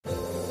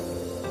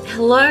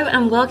Hello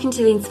and welcome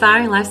to the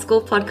Inspiring Life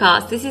School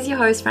podcast. This is your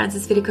host,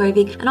 Frances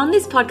Vidakovic, and on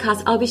this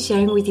podcast, I'll be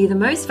sharing with you the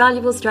most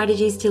valuable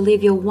strategies to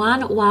live your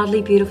one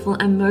wildly beautiful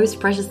and most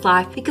precious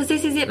life. Because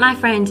this is it, my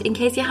friend. In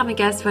case you haven't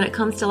guessed, when it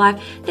comes to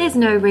life, there's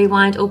no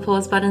rewind or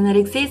pause button that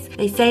exists.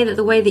 They say that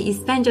the way that you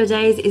spend your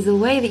days is the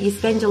way that you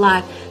spend your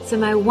life. So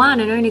my one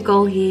and only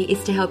goal here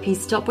is to help you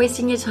stop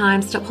wasting your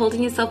time, stop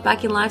holding yourself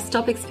back in life,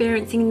 stop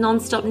experiencing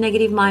non-stop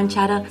negative mind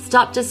chatter,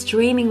 stop just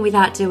dreaming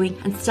without doing,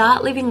 and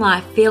start living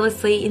life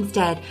fearlessly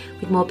instead,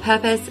 with more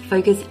purpose,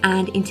 focus,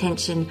 and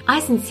intention. I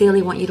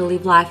sincerely want you to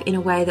live life in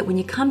a way that when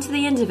you come to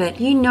the end of it,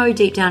 you know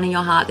deep down in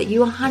your heart that you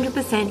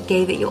 100%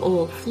 gave it your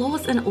all,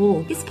 flaws and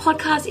all. This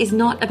podcast is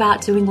not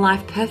about doing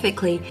life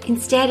perfectly.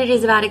 Instead, it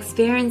is about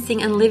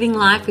experiencing and living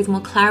life with more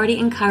clarity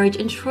and courage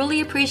and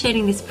truly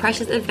appreciating this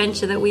precious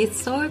adventure that we are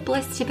so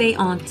blessed to be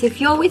on. So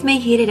if you're with me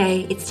here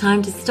today, it's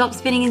time to stop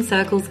spinning in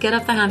circles, get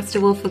off the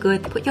hamster wheel for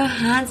good, put your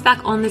hands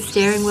back on the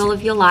steering wheel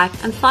of your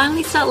life, and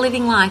finally start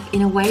living life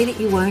in a way that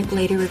you won't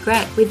later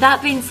regret. With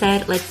that being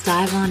said, let's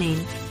dive on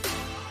in.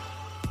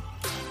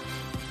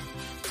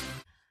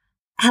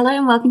 Hello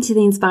and welcome to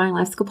the Inspiring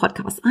Life School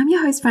podcast. I'm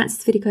your host,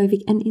 Frances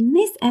Vidakovic, and in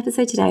this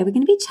episode today, we're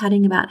going to be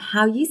chatting about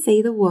how you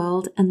see the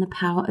world and the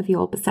power of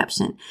your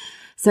perception.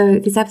 So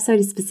this episode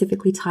is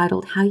specifically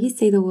titled, How You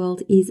See the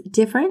World is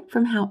Different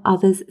from How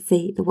Others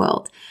See the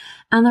World.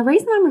 And the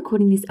reason I'm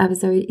recording this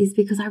episode is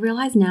because I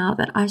realize now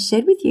that I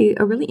shared with you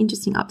a really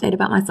interesting update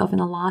about myself in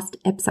the last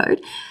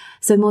episode.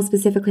 So more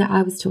specifically,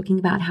 I was talking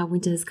about how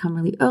winter has come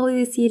really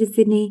early this year to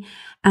Sydney.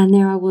 And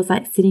there I was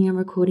sitting and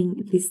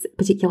recording this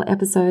particular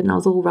episode and I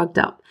was all rugged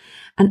up.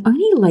 And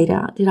only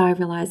later did I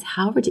realize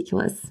how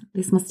ridiculous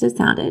this must have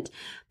sounded,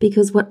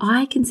 because what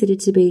I considered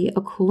to be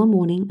a cooler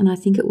morning, and I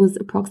think it was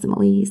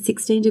approximately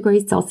 16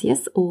 degrees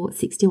Celsius or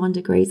 61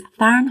 degrees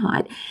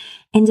Fahrenheit,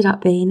 ended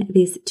up being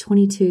this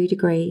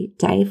 22-degree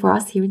day for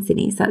us here in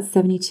Sydney. So that's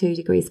 72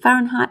 degrees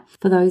Fahrenheit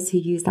for those who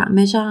use that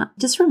measure.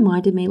 Just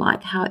reminded me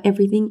how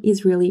everything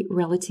is really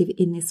relative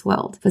in this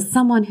world. For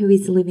someone who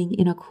is living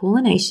in a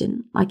cooler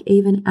nation,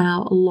 even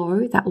our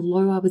low, that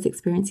low I was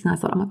experiencing, I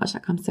thought, oh my gosh,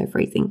 I'm so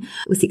freezing.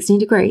 It was 16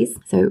 degrees.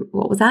 So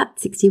what was that?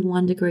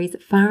 61 degrees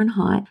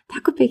Fahrenheit.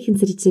 That could be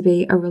considered to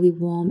be a really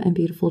warm and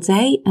beautiful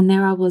day. And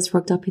there I was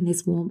rugged up in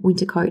this warm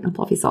winter coat and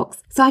fluffy socks.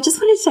 So I just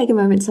wanted to take a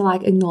moment to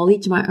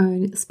acknowledge my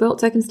own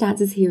spoilt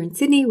circumstances here in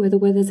Sydney, where the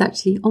weather's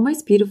actually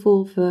almost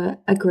beautiful for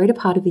a greater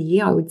part of the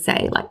year, I would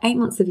say. 8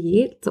 months of the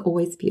year, it's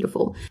always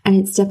beautiful. And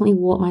it's definitely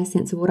warped my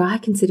sense of what I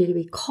consider to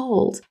be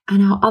cold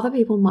and how other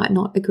people might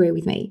not agree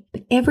with me.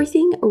 But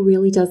everything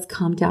really does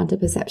come down to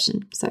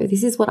perception. So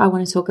this is what I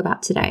want to talk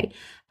about today.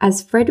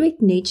 As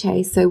Friedrich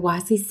Nietzsche so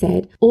wisely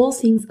said, all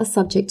things are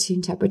subject to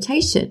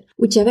interpretation.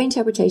 Whichever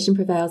interpretation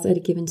prevails at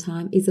a given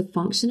time is a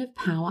function of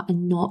power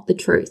and not the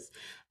truth.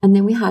 And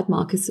then we had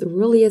Marcus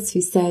Aurelius, who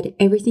said,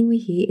 everything we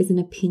hear is an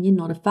opinion,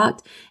 not a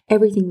fact.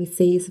 Everything we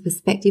see is a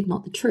perspective,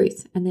 not the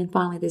truth. And then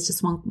finally, there's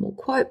just one more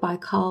quote by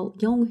Carl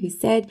Jung, who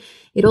said,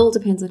 it all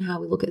depends on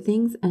how we look at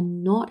things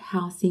and not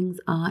how things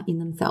are in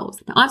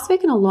themselves. Now, I've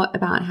spoken a lot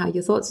about how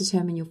your thoughts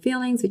determine your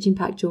feelings, which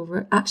impact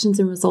your actions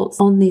and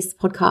results on this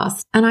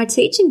podcast. And I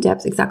teach in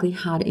depth exactly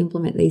how to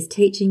implement these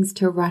teachings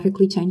to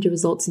radically change your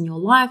results in your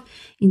life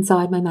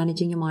inside my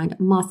Managing Your Mind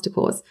master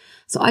course.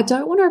 So I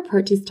don't want to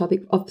approach this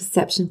topic of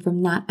perception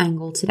from that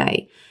angle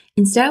today.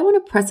 Instead, I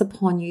want to press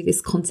upon you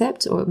this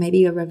concept, or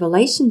maybe a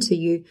revelation to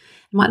you. It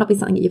might not be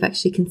something that you've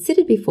actually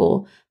considered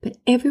before, but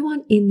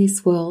everyone in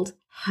this world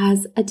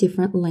has a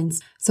different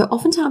lens. So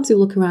oftentimes we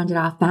look around at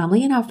our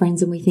family and our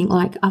friends and we think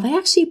are they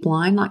actually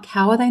blind?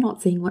 How are they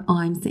not seeing what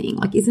I'm seeing?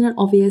 Isn't it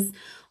obvious?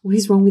 What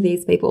is wrong with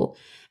these people?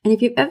 And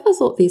if you've ever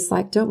thought this,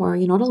 don't worry,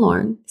 you're not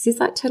alone. This is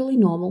totally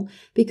normal,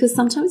 because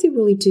sometimes we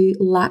really do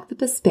lack the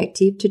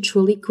perspective to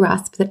truly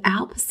grasp that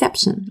our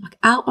perception,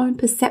 our own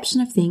perception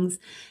of things,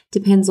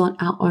 depends on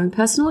our own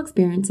personal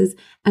experiences,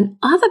 and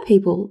other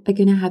people are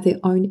going to have their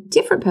own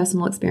different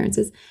personal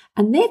experiences,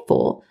 and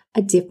therefore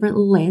a different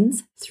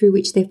lens through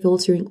which they're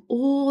filtering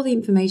all the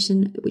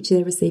information which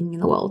they're receiving in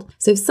the world.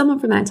 So if someone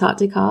from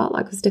Antarctica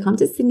was to come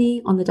to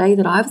Sydney on the day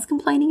that I was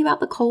complaining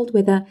about the cold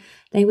weather,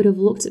 they would have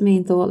looked at me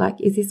and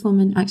thought, is this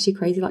woman actually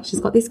crazy?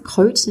 She's got this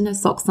coat and her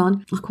socks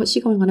on. What's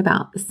she going on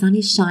about? The sun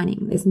is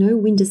shining. There's no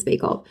wind to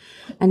speak of.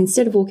 And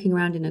instead of walking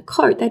around in a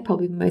coat, they'd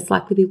probably most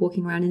likely be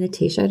walking around in a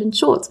t-shirt and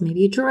shorts,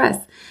 maybe a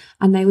dress.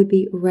 And they would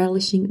be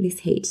relishing this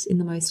heat in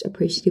the most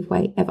appreciative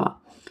way ever.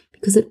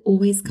 Because it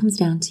always comes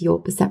down to your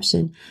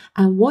perception.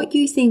 And what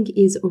you think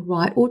is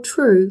right or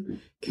true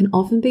can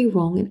often be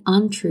wrong and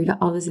untrue to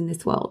others in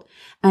this world.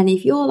 And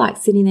if you're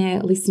sitting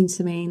there listening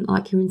to me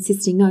and you're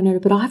insisting, no,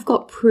 but I've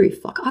got proof.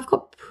 I've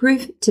got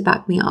proof to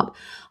back me up.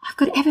 I've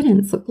got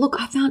evidence. Look,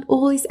 I found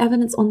all this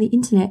evidence on the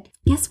internet.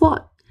 Guess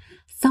what?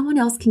 Someone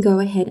else can go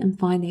ahead and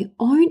find their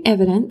own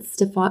evidence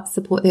to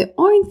support their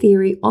own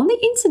theory on the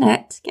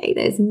internet. Okay,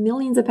 there's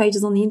millions of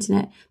pages on the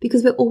internet,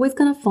 because we're always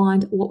going to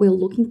find what we're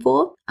looking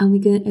for and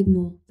we're going to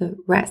ignore the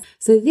rest.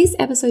 So this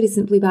episode is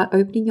simply about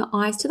opening your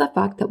eyes to the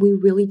fact that we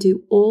really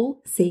do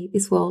all see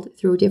this world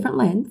through a different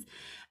lens.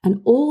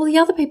 and all the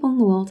other people in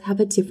the world have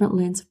a different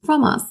lens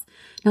from us.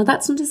 Now,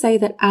 that's not to say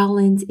that our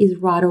lens is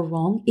right or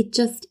wrong. It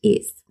just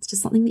is. It's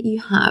just something that you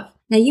have.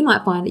 Now, you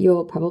might find that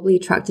you're probably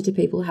attracted to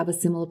people who have a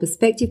similar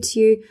perspective to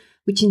you,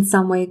 which in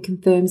some way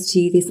confirms to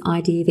you this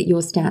idea that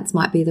your stance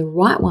might be the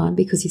right one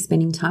because you're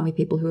spending time with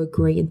people who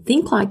agree and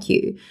think like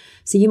you.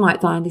 So you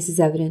might find this is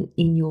evident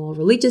in your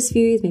religious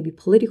views, maybe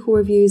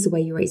political views, the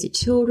way you raise your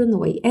children, the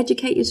way you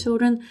educate your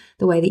children,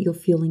 the way that you're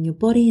feeling your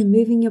body and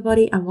moving your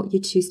body, and what you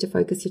choose to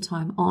focus your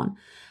time on.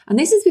 And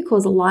this is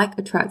because like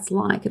attracts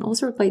like, and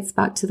also relates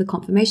back to the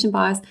confirmation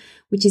bias,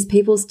 which is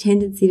people's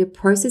tendency to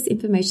process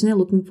information they're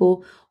looking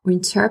for or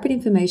interpret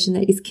information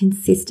that is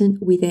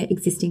consistent with their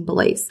existing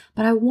beliefs.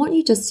 But I want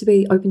you just to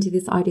be open to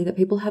this idea that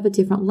people have a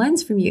different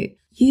lens from you.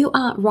 You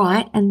aren't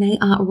right and they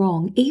aren't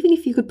wrong. Even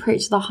if you could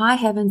preach to the high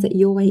heavens that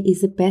your way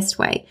is the best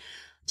way,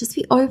 just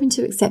be open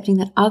to accepting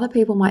that other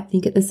people might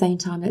think at the same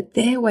time that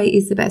their way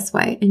is the best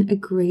way and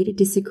agree to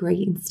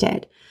disagree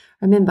instead.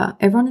 Remember,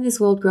 everyone in this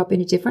world grew up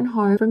in a different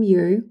home from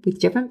you, with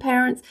different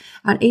parents,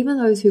 and even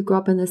those who grew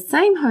up in the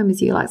same home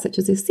as you, like such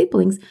as your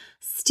siblings,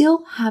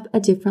 still have a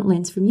different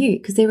lens from you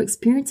because their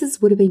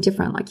experiences would have been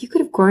different. Like you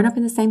could have grown up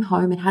in the same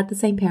home and had the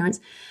same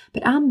parents,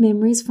 but our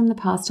memories from the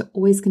past are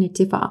always going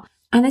to differ.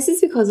 And this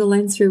is because the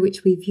lens through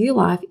which we view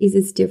life is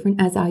as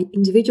different as our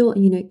individual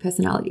and unique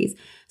personalities.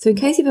 So in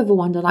case you've ever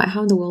wondered, like,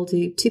 how in the world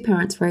do two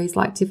parents raise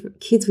like different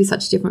kids with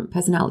such different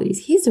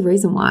personalities? Here's the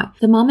reason why.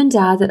 The mum and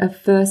dad that a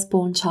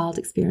firstborn child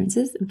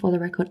experiences, and for the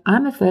record,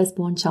 I'm a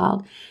firstborn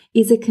child,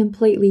 is a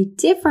completely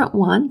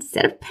different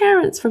set of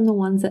parents from the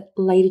ones that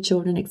later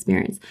children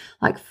experience.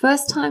 Like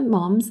first-time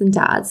mums and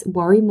dads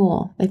worry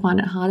more. They find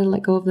it harder to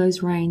let go of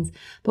those reins.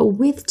 But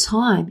with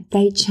time,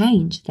 they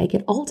change. They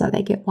get older,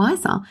 they get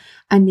wiser,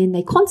 and then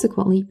they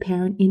consequently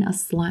parent in a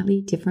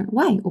slightly different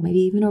way, or maybe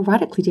even a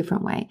radically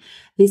different way.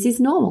 This is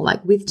normal.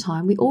 Like with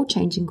time, we all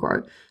change and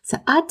grow. So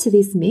add to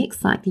this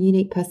mix, like the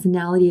unique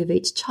personality of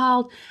each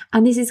child,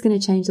 and this is going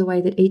to change the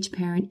way that each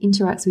parent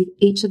interacts with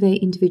each of their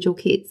individual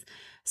kids.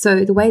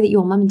 So the way that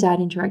your mum and dad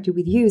interacted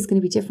with you is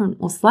going to be different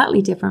or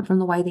slightly different from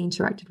the way they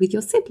interacted with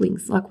your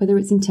siblings, like whether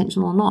it's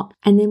intentional or not.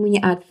 And then when you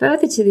add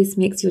further to this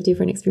mix, your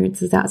different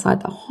experiences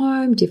outside the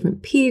home,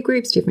 different peer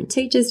groups, different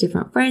teachers,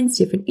 different friends,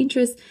 different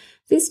interests,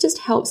 this just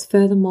helps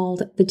further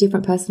mold the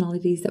different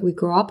personalities that we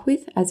grow up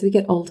with as we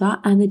get older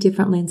and the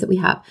different lens that we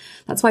have.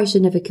 That's why you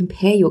should never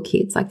compare your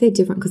kids. Like they're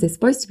different because they're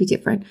supposed to be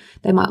different.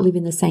 They might live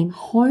in the same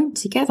home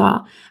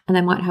together and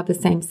they might have the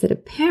same set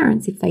of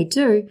parents if they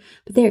do,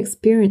 but their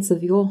experience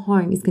of your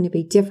home is going to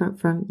be different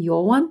from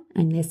your one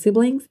and their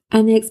siblings.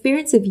 And the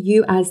experience of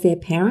you as their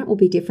parent will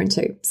be different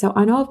too. So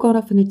I know I've gone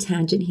off on a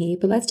tangent here,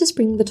 but let's just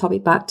bring the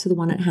topic back to the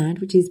one at hand,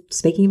 which is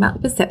speaking about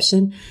the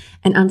perception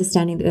and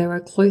understanding that there are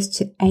close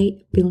to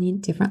 8 billion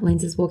different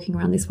lenses walking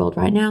around this world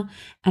right now,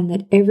 and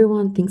that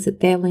everyone thinks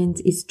that their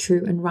lens is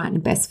true and right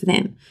and best for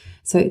them.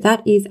 So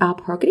that is our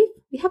prerogative.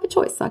 We have a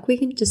choice. Like we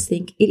can just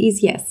think it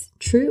is, yes,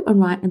 true and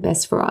right and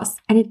best for us.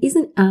 And it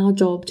isn't our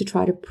job to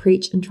try to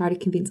preach and try to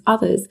convince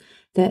others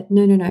that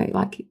no,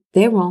 like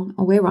they're wrong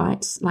or we're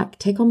right. Like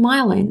take on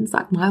my lens,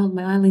 like my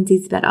lens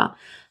is better.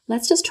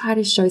 Let's just try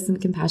to show some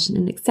compassion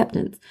and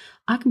acceptance.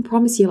 I can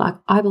promise you, like,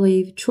 I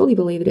truly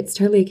believe that it's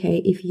totally okay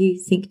if you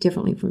think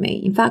differently from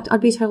me. In fact,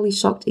 I'd be totally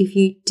shocked if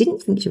you didn't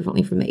think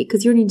differently from me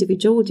because you're an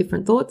individual with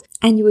different thoughts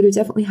and you would have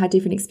definitely had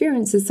different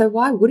experiences. So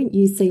why wouldn't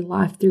you see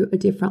life through a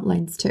different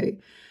lens too?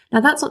 Now,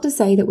 that's not to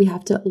say that we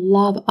have to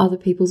love other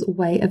people's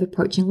way of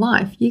approaching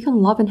life. You can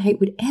love and hate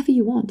whatever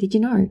you want. Did you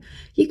know?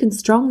 You can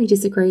strongly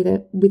disagree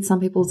with some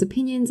people's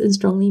opinions and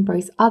strongly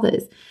embrace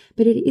others.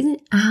 But it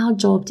isn't our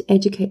job to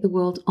educate the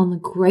world on the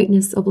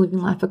greatness of living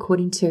life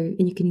according to,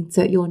 and you can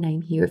insert your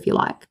name here if you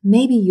like.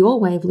 Maybe your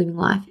way of living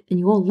life and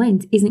your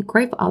lens isn't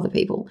great for other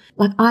people.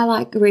 Like I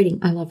like reading.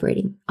 I love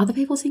reading. Other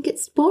people think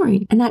it's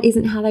boring and that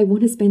isn't how they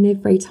want to spend their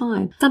free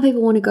time. Some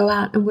people want to go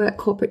out and work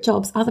corporate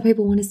jobs. Other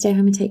people want to stay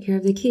home and take care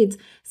of their kids.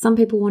 Some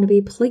people want to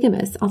be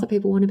polygamous. Other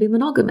people want to be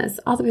monogamous.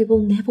 Other people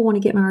never want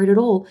to get married at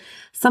all.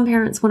 Some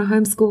parents want to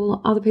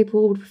homeschool. Other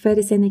people would prefer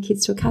to send their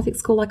kids to a Catholic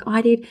school like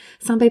I did.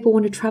 Some people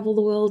want to travel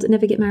the world,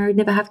 never get married,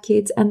 never have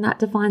kids, and that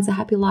defines a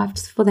happy life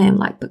for them.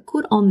 But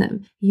good on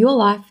them. Your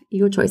life,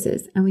 your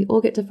choices. And we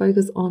all get to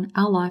focus on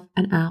our life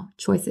and our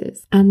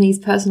choices. And these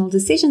personal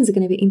decisions are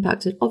going to be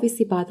impacted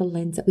obviously by the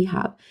lens that we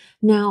have.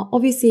 Now,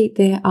 obviously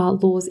there are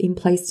laws in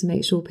place to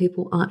make sure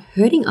people aren't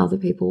hurting other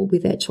people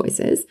with their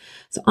choices.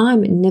 So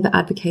I'm never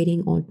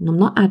advocating, or I'm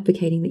not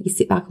advocating that you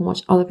sit back and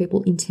watch other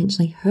people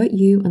intentionally hurt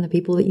you and the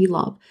people that you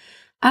love.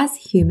 As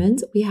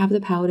humans, we have the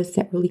power to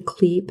set really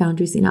clear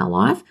boundaries in our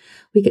life.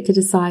 We get to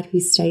decide who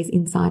stays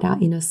inside our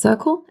inner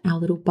circle, our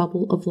little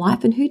bubble of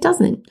life, and who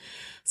doesn't.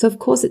 So of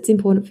course, it's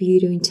important for you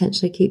to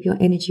intentionally keep your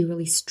energy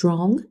really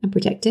strong and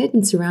protected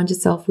and surround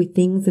yourself with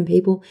things and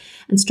people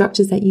and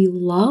structures that you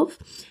love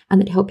and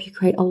that help you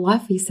create a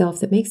life for yourself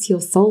that makes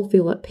your soul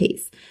feel at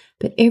peace.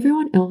 But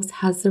everyone else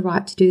has the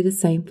right to do the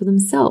same for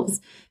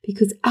themselves,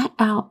 because at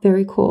our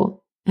very core,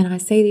 and I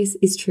say this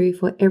is true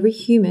for every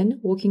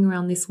human walking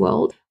around this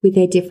world with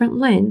their different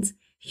lens,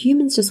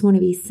 humans just want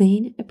to be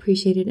seen,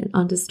 appreciated, and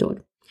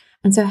understood.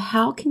 And so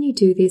how can you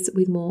do this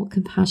with more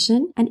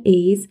compassion and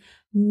ease,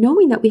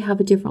 knowing that we have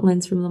a different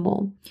lens from them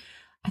all?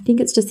 I think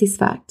it's just this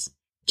fact.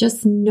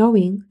 Just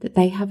knowing that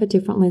they have a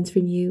different lens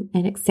from you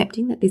and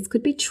accepting that this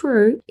could be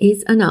true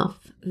is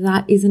enough.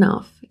 That is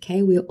enough.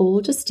 Okay, we're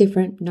all just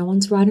different. No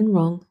one's right and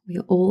wrong. We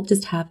all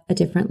just have a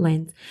different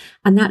lens.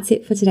 And that's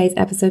it for today's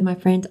episode, my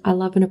friend. I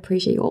love and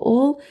appreciate you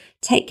all.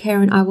 Take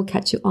care, and I will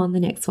catch you on the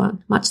next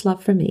one. Much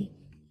love from me.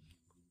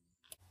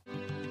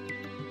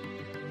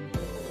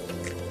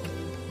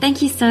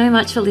 Thank you so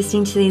much for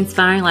listening to the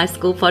Inspiring Life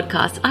School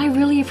podcast. I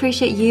really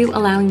appreciate you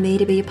allowing me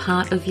to be a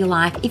part of your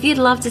life. If you'd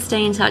love to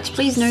stay in touch,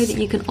 please know that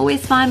you can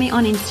always find me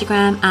on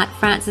Instagram at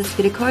Frances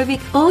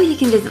Vidakovic, or you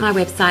can visit my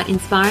website,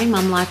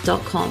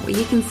 inspiringmumlife.com, where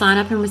you can sign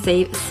up and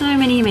receive so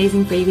many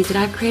amazing freebies that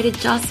I've created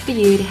just for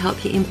you to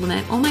help you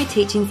implement all my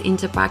teachings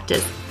into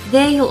practice.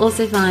 There you'll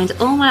also find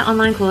all my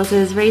online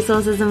courses,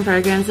 resources and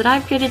programs that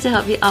I've created to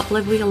help you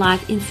up-level your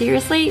life in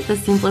seriously the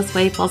simplest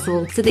way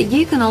possible, so that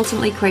you can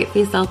ultimately create for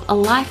yourself a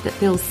life that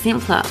feels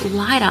simpler,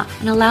 lighter,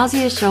 and allows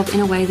you to show up in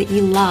a way that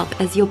you love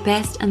as your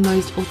best and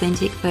most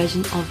authentic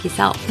version of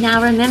yourself.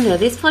 Now remember,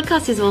 this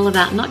podcast is all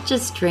about not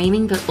just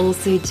dreaming but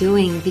also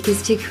doing,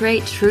 because to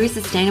create true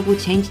sustainable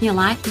change in your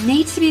life, you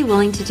need to be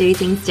willing to do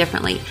things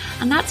differently.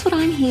 And that's what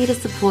I'm here to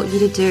support you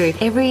to do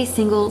every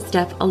single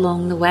step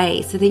along the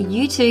way, so that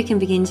you too can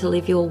begin to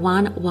live your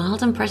one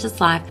wild and precious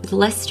life with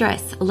less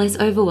stress, less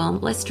overwhelm,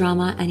 less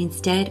drama, and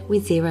instead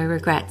with zero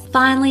regrets.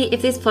 Finally,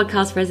 if this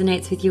podcast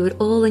resonates with you at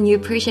all and you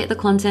appreciate the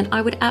content,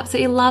 I would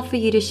absolutely love for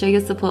you to show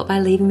your support by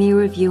leaving me a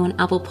review on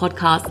Apple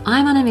Podcasts.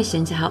 I'm on a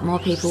mission to help more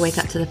people wake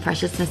up to the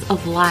preciousness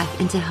of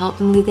life and to help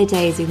them live their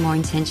days with more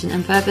intention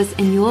and purpose,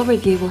 and your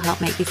review will help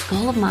make this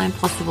goal of mine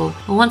possible.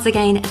 Well, once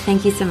again,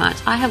 thank you so much.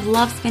 I have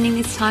loved spending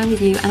this time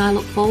with you, and I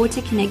look forward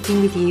to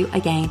connecting with you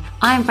again.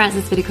 I am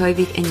Frances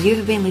Vidakovic, and you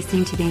have been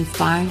listening to the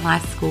Inspiring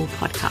Life School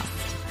podcast.